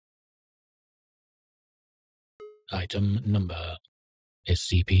Item number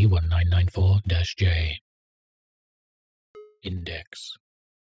SCP-1994-J. Index: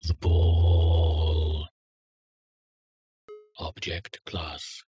 the ball. Object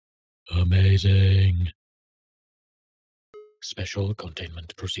class: amazing. Special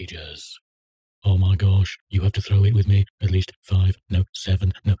containment procedures: oh my gosh, you have to throw it with me at least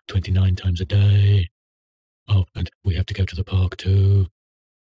 29 times a day. Oh, and we have to go to the park too.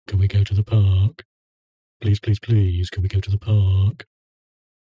 Can we go to the park? Please, please, please, can we go to the park?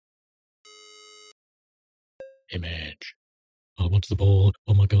 Image: I want the ball.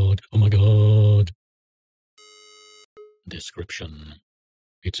 Oh my god, oh my god. Description: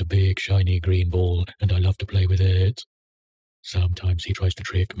 it's a big, shiny green ball, and I love to play with it. Sometimes he tries to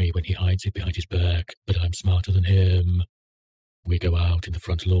trick me when he hides it behind his back, but I'm smarter than him. We go out in the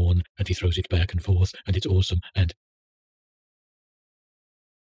front lawn, and he throws it back and forth, and it's awesome, and...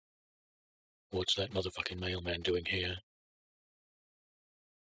 What's that motherfucking mailman doing here?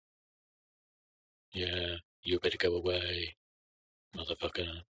 Yeah, you better go away,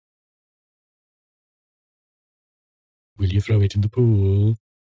 motherfucker. Will you throw it in the pool?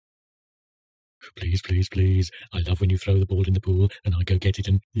 Please, please, please. I love when you throw the ball in the pool and I go get it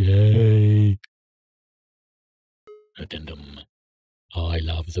and yay! Addendum: I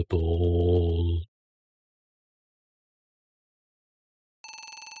love the ball.